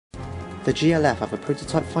The GLF have a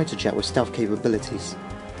prototype fighter jet with stealth capabilities.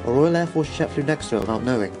 A Royal Air Force jet flew next to it without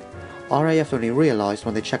knowing. RAF only realised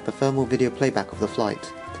when they checked the thermal video playback of the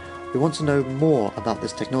flight. We want to know more about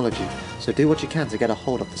this technology, so do what you can to get a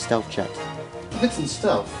hold of the stealth jet. If it's in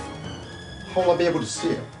stealth, how will I be able to see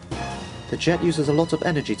it? The jet uses a lot of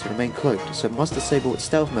energy to remain cloaked, so it must disable its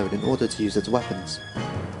stealth mode in order to use its weapons.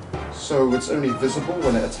 So it's only visible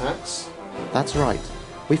when it attacks? That's right.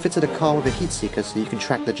 We fitted a car with a heat seeker so you can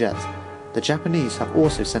track the jet. The Japanese have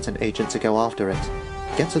also sent an agent to go after it.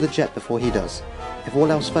 Get to the jet before he does. If all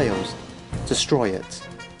else fails, destroy it.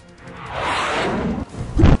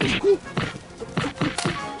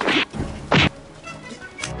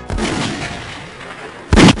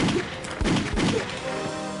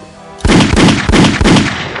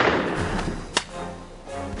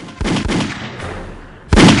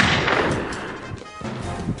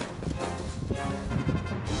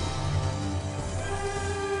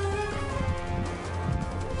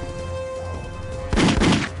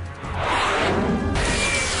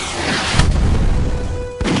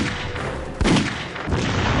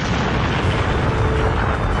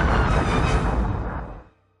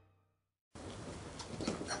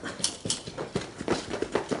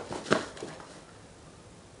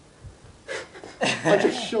 I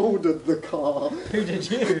just shouldered the car. Who did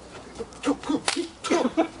you?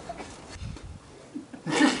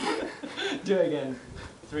 Do it again.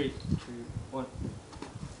 3, 2, 1.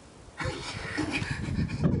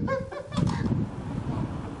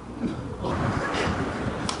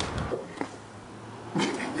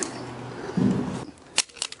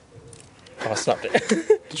 Oh, I slapped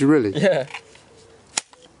it. Did you really? Yeah.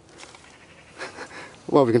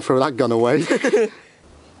 Well, we can throw that gun away.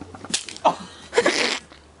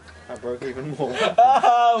 I broke even more.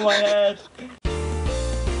 Oh, my head!